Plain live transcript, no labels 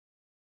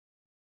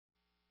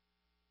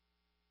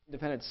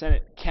Independent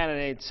Senate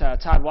candidate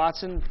Todd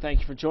Watson, thank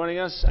you for joining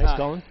us. Thanks,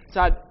 Colin.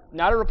 Todd,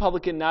 not a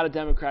Republican, not a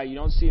Democrat. You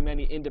don't see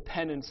many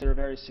independents that are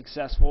very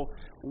successful.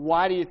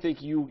 Why do you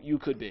think you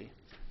could be?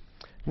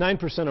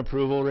 9%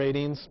 approval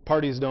ratings.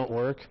 Parties don't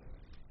work.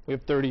 We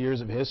have 30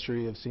 years of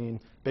history of seeing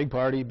big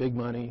party, big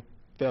money,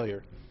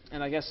 failure.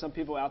 And I guess some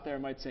people out there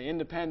might say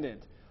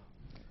independent,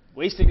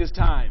 wasting his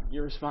time.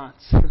 Your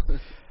response?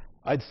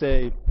 I'd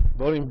say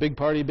voting big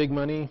party, big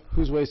money,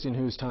 who's wasting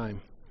whose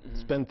time?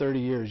 It's been 30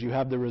 years. You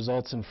have the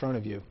results in front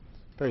of you.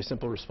 Very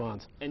simple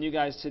response. And you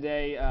guys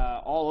today,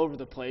 all over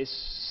the place,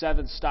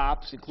 7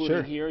 stops,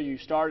 including here. You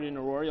started in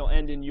Aurora, you'll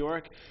end in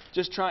York.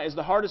 Is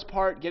the hardest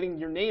part getting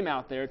your name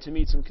out there to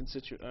meet some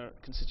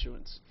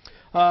constituents?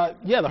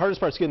 Yeah, the hardest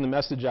part's getting the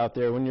message out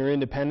there. When you're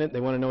independent, they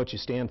want to know what you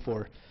stand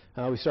for.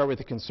 We start with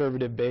a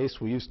conservative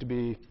base. We used to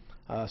be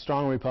a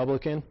strong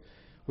Republican.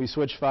 We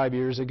switched 5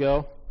 years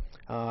ago.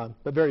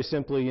 But very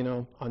simply, you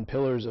know, on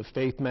pillars of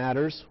faith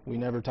matters. We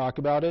never talk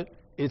about it.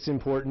 It's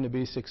important to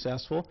be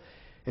successful.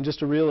 And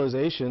just a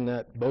realization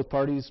that both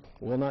parties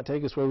will not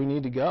take us where we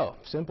need to go.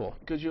 Simple.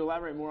 Could you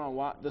elaborate more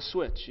on the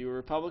switch? You were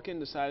Republican,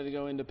 decided to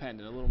go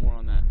independent. A little more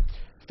on that.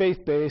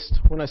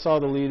 Faith-based. When I saw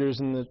the leaders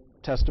and the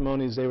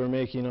testimonies they were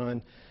making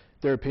on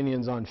their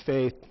opinions on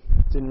faith,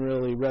 didn't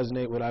really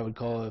resonate what I would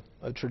call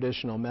a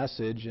traditional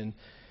message. And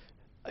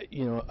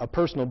you know, a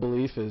personal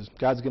belief is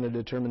God's going to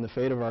determine the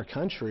fate of our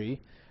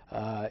country,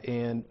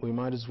 and we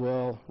might as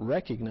well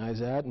recognize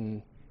that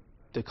and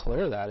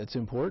declare that. It's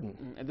important.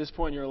 At this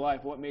point in your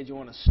life, what made you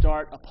want to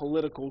start a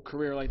political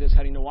career like this,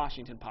 heading to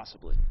Washington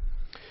possibly?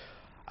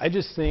 I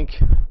just think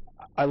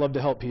I love to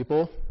help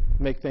people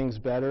make things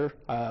better.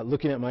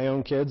 Looking at my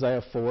own kids, I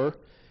have 4.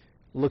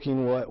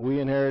 Looking what we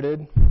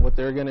inherited, what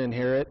they're going to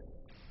inherit,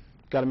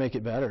 got to make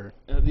it better.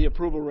 The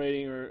approval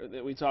rating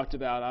that we talked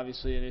about,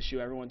 obviously an issue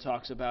everyone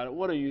talks about it.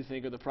 What do you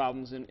think are the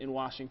problems in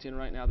Washington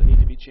right now that need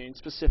to be changed?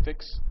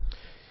 Specifics?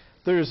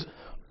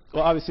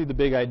 Well, obviously the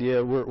big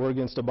idea, we're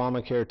against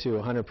Obamacare too,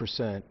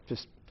 100%.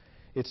 Just,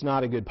 it's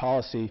not a good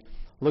policy.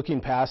 Looking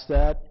past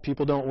that,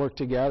 people don't work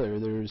together.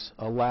 There's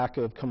a lack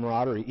of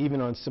camaraderie. Even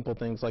on simple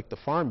things like the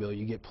Farm Bill,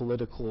 you get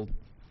political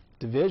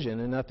division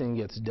and nothing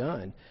gets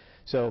done.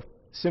 So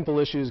simple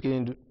issues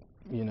getting,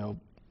 you know,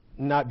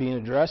 not being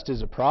addressed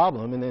is a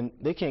problem, and then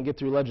they can't get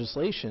through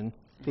legislation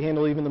to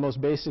handle even the most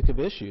basic of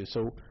issues.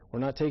 So we're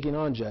not taking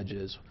on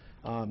judges.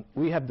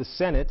 We have the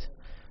Senate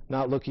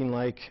not looking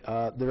like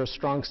they're a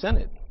strong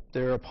Senate.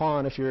 They're a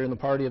pawn if you're in the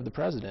party of the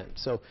president.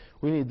 So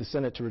we need the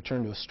Senate to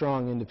return to a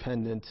strong,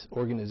 independent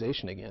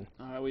organization again.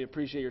 All right, we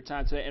appreciate your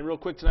time today. And real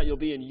quick tonight, you'll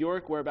be in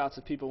York. Whereabouts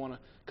if people want to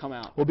come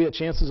out? We'll be at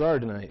Chances Are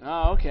tonight.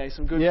 Oh, okay.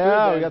 Some good food there.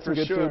 Yeah, we got some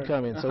good food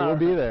coming, so we'll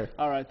be there.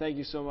 All right, thank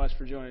you so much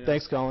for joining us.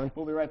 Thanks, Colin.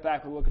 We'll be right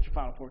back with a look at your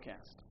final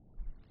forecast.